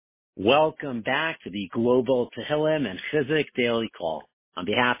Welcome back to the Global Tehillim and Chizuk Daily Call. On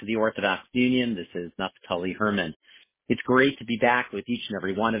behalf of the Orthodox Union, this is Naftali Herman. It's great to be back with each and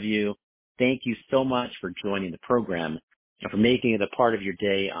every one of you. Thank you so much for joining the program and for making it a part of your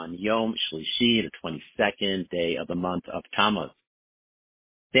day on Yom Shlishi, the 22nd day of the month of Tammuz.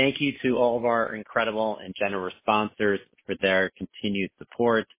 Thank you to all of our incredible and generous sponsors for their continued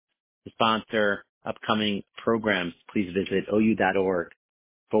support. To sponsor upcoming programs, please visit ou.org/call.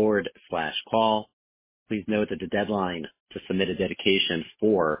 Please note that the deadline to submit a dedication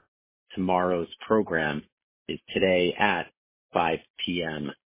for tomorrow's program is today at 5 p.m.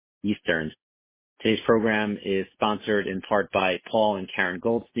 Eastern. Today's program is sponsored in part by Paul and Karen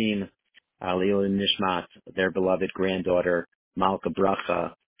Goldstein, Leila Nishmat, their beloved granddaughter, Malka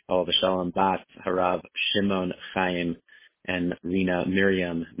Bracha, Olav Shalom Bat, Harav Shimon Chaim, and Rina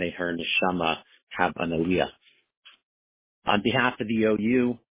Miriam. May her neshama have an aliyah. On behalf of the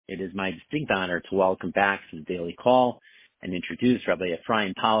OU, it is my distinct honor to welcome back to the Daily Call and introduce Rabbi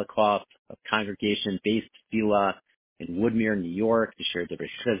Ephraim Polakoff of Congregation Based Tefillah in Woodmere, New York, to share the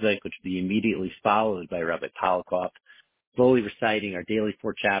Chizuk, which will be immediately followed by Rabbi Polakoff, slowly reciting our daily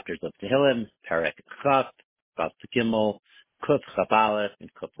 4 chapters of Tehillim, Perek Chaf, Chaf Gimel, Kuf Chaf Aleph,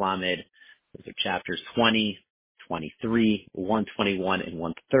 and Kuf Lamed. Those are chapters 20, 23, 121, and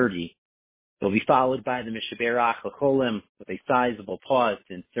 130. They'll be followed by the Mishaberach L'Cholim with a sizable pause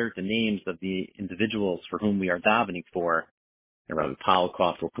to insert the names of the individuals for whom we are davening for. And Rabbi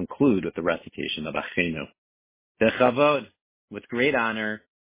Polakoff will conclude with the recitation of Achenu. Bechavod, with great honor,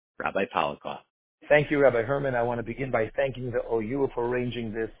 Rabbi Polakoff. Thank you, Rabbi Herman. I want to begin by thanking the OU for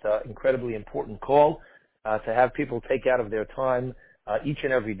arranging this incredibly important call, to have people take out of their time each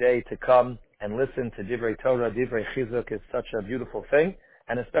and every day to come and listen to Divrei Torah. Divrei Chizuk is such a beautiful thing.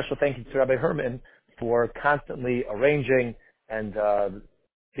 And a special thank you to Rabbi Herman for constantly arranging and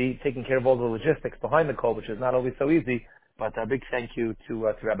taking care of all the logistics behind the call, which is not always so easy. But a big thank you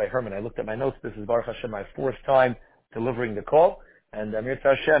to Rabbi Herman. I looked at my notes. This is Baruch Hashem my 4th time delivering the call. And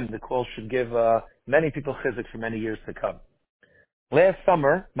Mirza Hashem, the call should give many people chizuk for many years to come. Last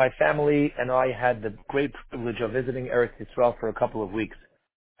summer, my family and I had the great privilege of visiting Eretz Yisrael for a couple of weeks.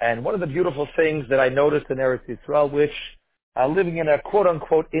 And one of the beautiful things that I noticed in Eretz Yisrael, which living in a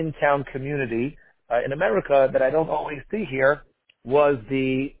quote-unquote in-town community in America that I don't always see here, was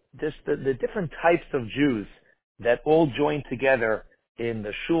the different types of Jews that all joined together in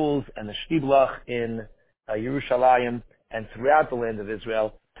the shuls and the shtiblach in Yerushalayim and throughout the land of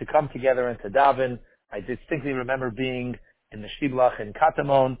Israel to come together and to daven. I distinctly remember being in the shtiblach in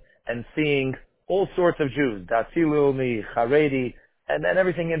Katamon and seeing all sorts of Jews, Dati Leumi, Haredi, and then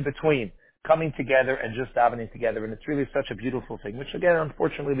everything in between, coming together and just davening together. And it's really such a beautiful thing, which again,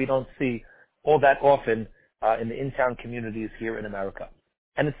 unfortunately, we don't see all that often in the in-town communities here in America.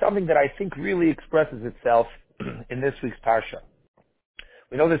 And it's something that I think really expresses itself in this week's Parsha.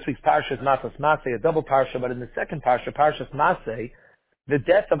 We know this week's Parsha is Matas Maseh, a double Parsha, but in the second Parsha, Parshas Maseh, the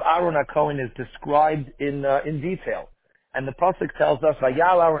death of Aaron HaKohen is described in detail. And the Pasuk tells us,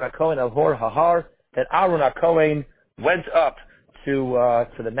 Vayal Aaron HaKohen el Hor HaHar, that Aaron HaKohen went up to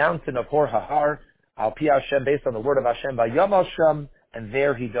the mountain of Hor HaHar, Al Pi Hashem, based on the word of Hashem, Vayam Sham, and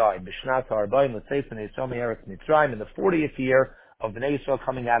there he died. B'shnat ha'arbaim l'tzeis b'nei Yisrael me'eretz Mitzrayim, in the 40th year of Bnei Yisrael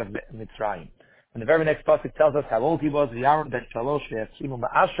coming out of Mitzrayim. And the very next pasuk tells us how old he was, Aaron ben Shalosh ve'asrimu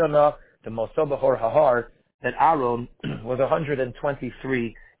ma'ashana, the Moso b'Hor HaHar, that Aaron was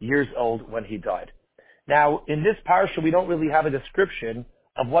 123 years old when he died. Now, in this parsha, we don't really have a description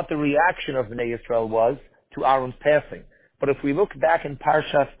of what the reaction of Bnei Yisrael was to Aaron's passing. But if we look back in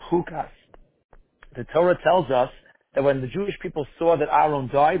Parshas Chukas, the Torah tells us that when the Jewish people saw that Aaron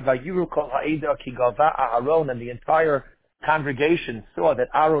died, Vayiru kol ha'eda ki gava Aaron, and the entire congregation saw that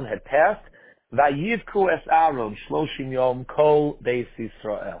Aaron had passed, Vayivku es Aaron shloshim yom kol beis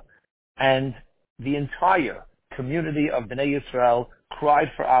Yisrael. And the entire community of Bnei Yisrael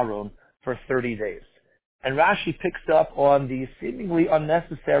cried for Aaron for 30 days. And Rashi picks up on the seemingly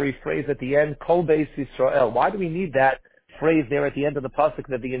unnecessary phrase at the end, kol beis Yisrael. Why do we need that phrase there at the end of the pasuk,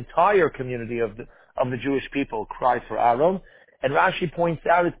 that the entire community of the Jewish people cried for Aaron? And Rashi points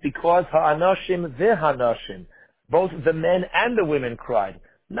out it's because ha'anashim ve'hanashim, both the men and the women cried.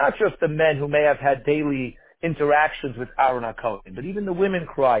 Not just the men who may have had daily interactions with Aaron HaKohen, but even the women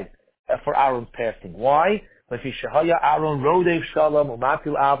cried for Aaron's passing. Why? Because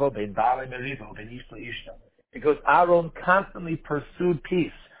Aaron constantly pursued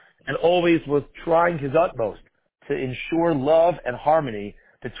peace and always was trying his utmost to ensure love and harmony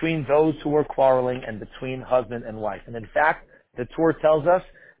between those who were quarreling and between husband and wife. And in fact, the Torah tells us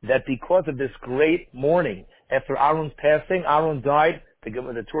that because of this great mourning after Aaron's passing, Aaron died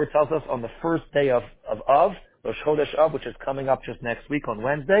The Torah tells us on the first day of Rosh Chodesh Av, which is coming up just next week on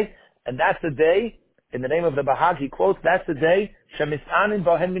Wednesday, and that's the day, in the name of the Bahag, he quotes, that's the day, Shemis'anin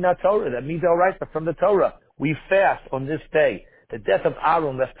Bohen Min Torah, that means all right, but from the Torah. We fast on this day. The death of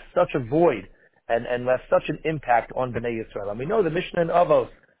Aaron left such a void and left such an impact on Bnei Yisrael. And we know the Mishnah in Avos,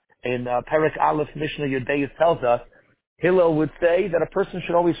 in Perek Aleph Mishnah Yudayis tells us, Hillel would say that a person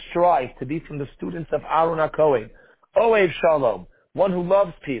should always strive to be from the students of Aaron HaKohen. Oev Shalom, one who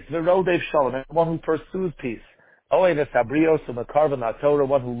loves peace. Verodev Shalom, one who pursues peace. Oev Esabrios Umakarvan Torah,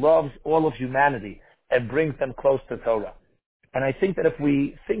 one who loves all of humanity and brings them close to Torah. And I think that if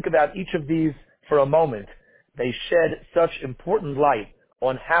we think about each of these for a moment, they shed such important light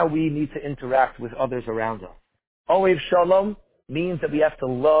on how we need to interact with others around us. Oev Shalom means that we have to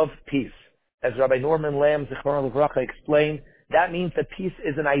love peace. As Rabbi Norman Lamb, Zichrono Livracha, explained, that means that peace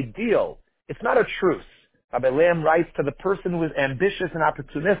is an ideal. It's not a truce. Rabbi Lamb writes, to the person who is ambitious and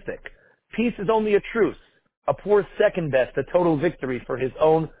opportunistic, peace is only a truce, a poor second best, a total victory for his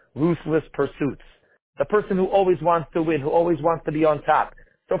own ruthless pursuits. The person who always wants to win, who always wants to be on top.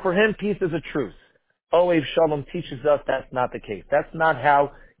 So for him, peace is a truce. Oev Shalom teaches us that's not the case. That's not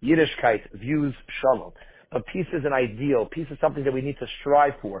how Yiddishkeit views Shalom. But peace is an ideal. Peace is something that we need to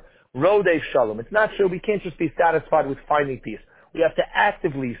strive for. Rodev Shalom. It's not true. We can't just be satisfied with finding peace. We have to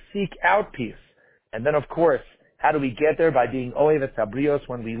actively seek out peace. And then, of course, how do we get there? By being Oev Tabrios,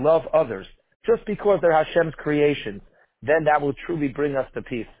 when we love others, just because they're Hashem's creations. Then that will truly bring us to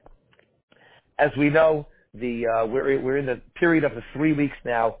peace. As we know, we're in the period of the 3 weeks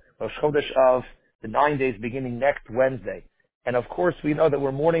now, Rosh Chodesh Av, the 9 days beginning next Wednesday. And of course, we know that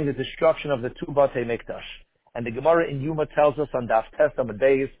we're mourning the destruction of the two Batei Mikdash. And the Gemara in Yuma tells us on Daf Tes Amud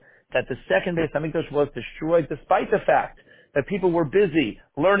Beis that the second Beis HaMikdash was destroyed despite the fact that people were busy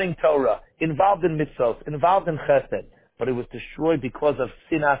learning Torah, involved in mitzvot, involved in chesed. But it was destroyed because of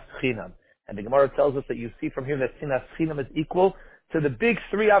sinas chinam. And the Gemara tells us that you see from here that sinas chinam is equal to the big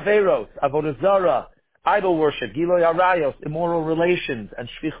three averos, avodah zarah, idol worship, giloy arayos, immoral relations, and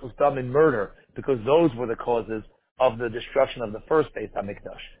shvichus dam and murder, because those were the causes of the destruction of the first Beis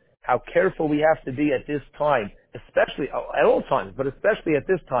HaMikdash. How careful we have to be at this time, especially at all times, but especially at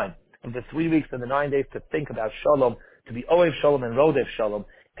this time of the 3 weeks and the 9 days, to think about Shalom, to be Oev Shalom and Rodev Shalom,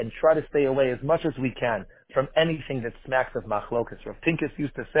 and try to stay away as much as we can from anything that smacks of machlokas. Rav Pincus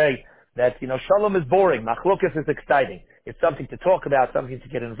used to say that, Shalom is boring, machlokas is exciting. It's something to talk about, something to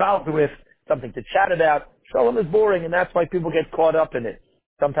get involved with, something to chat about. Shalom is boring, and that's why people get caught up in it.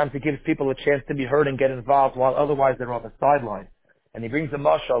 Sometimes it gives people a chance to be heard and get involved, while otherwise they're on the sideline. And he brings a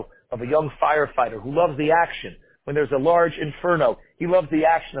mashal of a young firefighter who loves the action. When there's a large inferno, he loves the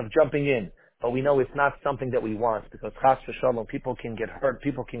action of jumping in. But we know it's not something that we want, because chas v'shalom, people can get hurt,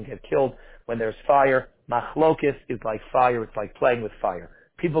 people can get killed when there's fire. Machlokis is like fire, it's like playing with fire.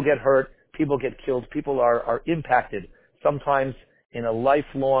 People get hurt, people get killed, people are impacted, sometimes in a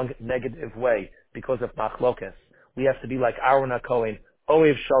lifelong negative way because of machlokis. We have to be like Aaron HaKohen,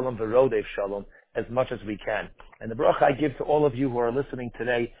 Oev Shalom v'Rodev Shalom, as much as we can. And the bracha I give to all of you who are listening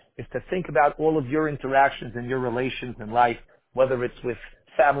today is to think about all of your interactions and your relations in life, whether it's with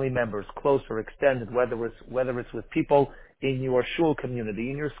family members, close or extended, whether it's with people in your shul community,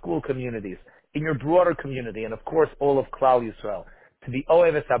 in your school communities, in your broader community, and of course all of Klal Yisrael. To be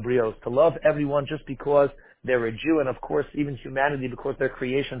Oev Abrios, to love everyone just because they're a Jew, and of course even humanity because they're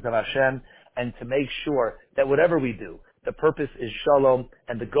creations of Hashem, and to make sure that whatever we do, the purpose is Shalom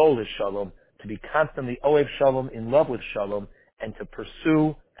and the goal is Shalom, to be constantly Oev Shalom, in love with Shalom, and to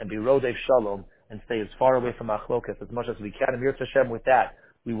pursue and be Rodev Shalom, and stay as far away from Achlokas as much as we can. And Yirtzeh Hashem, with that,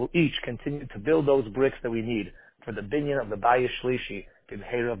 we will each continue to build those bricks that we need for the binyan of the Bayis Shlishi,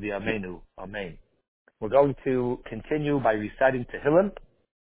 B'mheira of the Amenu. Amen. We're going to continue by reciting Tehillim.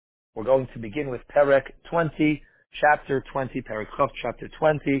 We're going to begin with Perek 20, chapter 20, Perek Chof, chapter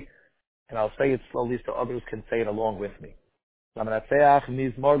 20, and I'll say it slowly so others can say it along with me. L'manatzeach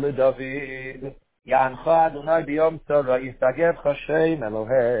mizmor leDavid, Ya'ancha Adonai b'yom tzara, Yistagev Hashem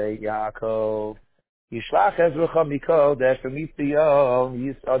Elohei Yaakov. Yishlach ezrecha mikodesh v'mitzion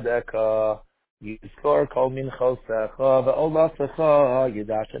yisadeka. Yizkor kol minchosecha v'olasecha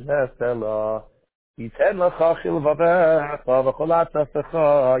yidash nesela. Yiten lecha chilvavecha v'chol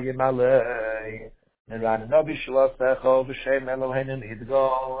atzasecha yimalei. Neranena b'shlosecha v'shem Eloheinu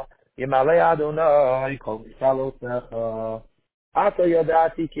nidgol. Yimalei Adonai kol misalosecha. Ata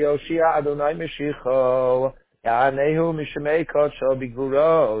yadati ki Oshia Adonai Meshicho. Ya'anehu mishmei kodsho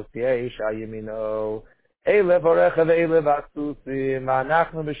b'gvuros yeisha yemino. Eile vorecha ve'eile v'asusim.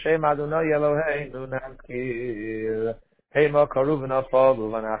 Anachnu b'shem Adonai Eloheinu nazkir. Hema karu v'nafalu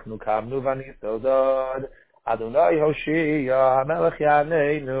v'anachnu kamnu v'nisodod. Adonai Hoshia, HaMelech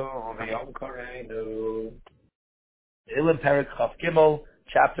Yaneinu, V'yom Koreinu. Tehillim Perek Chaf Gimel,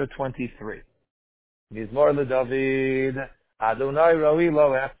 chapter 23. Mizmor LeDavid, Adonai Roi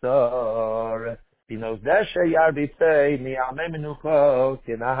Lo Echtor, Binos Deshe Yarbitzei, Mi'amei Menuchot,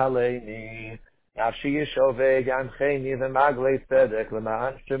 Yenahaleini, Nafshi Yishovei, Gancheini, V'maglei Tzedek,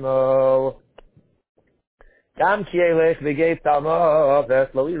 L'ma'an Shemo, Gam Ki Elech V'geit Tamo,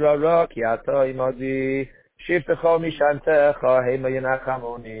 V'eslo Irara, Ki Ato Imodi, Shiftecho Mishantecha, Heima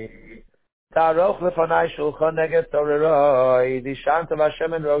Yenachamoni, Taroch Lefanai Shulchan Neged Toreroi, Dishanta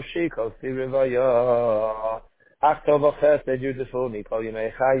Vashem en Roshi, Kol Sirivaya, Achtov Chesed Yudefuni, Kol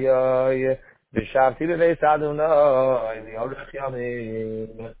Yimei Chayoi, V'shavti B'veis Adonai, Liorech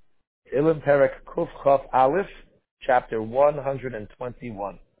Yamim. Tehillim Perek Kuf Chaf Aleph, chapter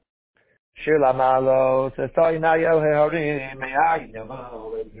 121. Shir Lamalo, Tzatoy Nayo Heharim, Me'ayin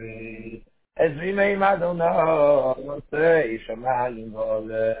Yavo Ezri, Ezri Me'im Adonai, Yosei Shamayim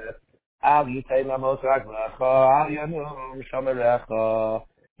Voleh, Al Yitei Lamos Raglecha, Al Yanum Shomerecha,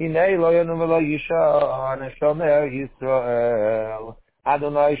 Hinei Lo Yanum V'lo Yishon, Shomer Yisrael,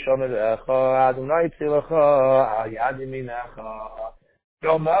 Adonai Shomerecha, Adonai Tzilecha, Al Yad Yaminecha,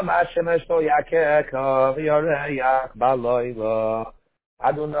 Yomam Hashem Eshto Yakecha, V'yoreyach Baloila,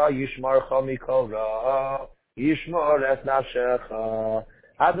 Adonai Yishmarcha Mikol Ra, Yishmor Es Nafshecha,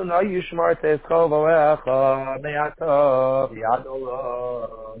 Adonai Yishmor Teischo Voecha, Me'atov Yad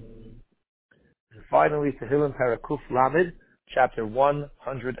Olam. And finally, Tehillim Parakuf Lamed, chapter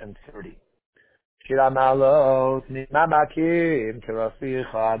 130. Shira Malot, Mimamakim,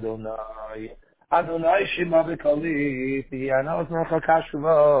 Keraficha Adonai, Adonai Shima B'Kali, Tiyanos Necha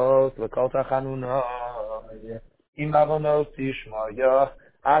Kashuvot, L'Kol Tachanunai, Im Avonos Tishmaya,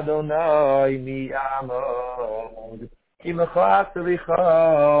 Adonai Mi'amod, Ki Mecha Tzlicha,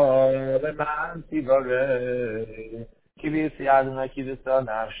 Leman Tivarei, Ki V'yisi Adonai Ki V'sa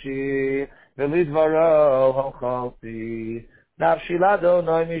Nafshi, V'lidvaro Hochalti, Nafshi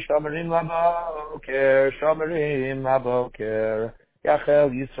L'Adonai Mishomerim Laboker, Shomerim Laboker, Yachel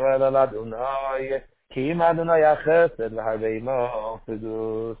Yisrael Al Adonai, Ki Im Adonai Yachesed L'Harvei Mo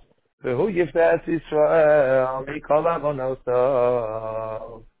Fedus, V'hu Yiftes Yisrael Mikol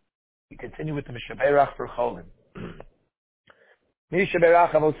Avonosav. We continue with the Mishaberach for Cholim.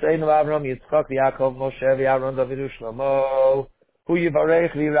 Mishaberach Avoseinu Avram Yitzchak V'Yakov Moshe V'Aaron David U'Shlomo, Hu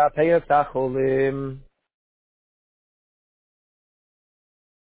Yivarech V'Yirapei Et HaCholim.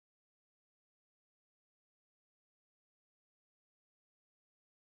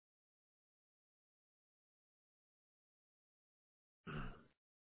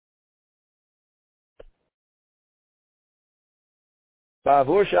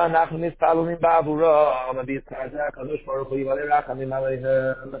 בעבור שאנחנו מתפללים בעבורם, ובזכר זה הקדוש ברוך הוא ימלא רחמים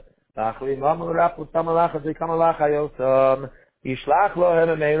עליהם, ואחרים אמרו רפותם מלאך הזה כמלאך היוסם, ישלח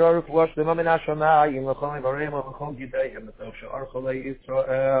להם מהירו רפואה שלמה מן השמיים, לכל איבריהם ולכל גידיהם, בסוף שאר חולי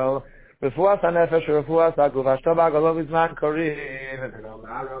ישראל, רפואת הנפש ורפואת הגוף, אשתו בעגלו בזמן קריב,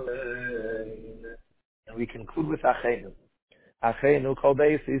 ונאמר אמן. And we conclude with Acheinu. Acheinu kol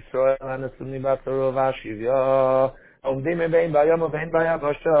beis Yisrael, הנשאים בתורה והשוויה, עובדים בין ביום ובין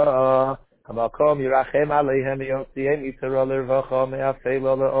ביבשה, המקום ירחם עליהם ויוציאם יתרו לרווחה, מאפלה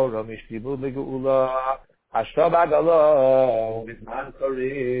לאורה, משעבוד לגאולה, אשתו בעגלה ובזמן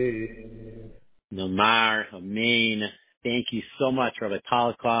קריב. Nomar, Amen. Thank you so much, Rabbi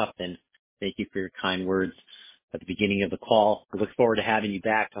Polakoff, and thank you for your kind words at the beginning of the call. We look forward to having you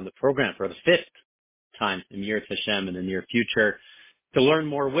back on the program for the 5th time in Yirtzeh Hashem in the near future. To learn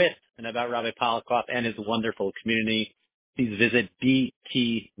more with and about Rabbi Polakoff and his wonderful community, please visit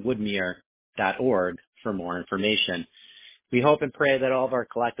btwoodmere.org for more information. We hope and pray that all of our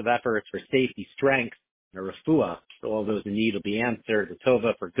collective efforts for safety, strength, and refuah for all those in need will be answered, the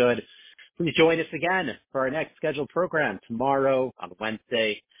tova for good. Please join us again for our next scheduled program tomorrow on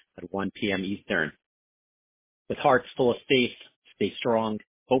Wednesday at 1 p.m. Eastern. With hearts full of faith, stay strong,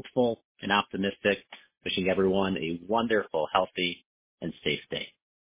 hopeful, and optimistic. Wishing everyone a wonderful, healthy, and safe day.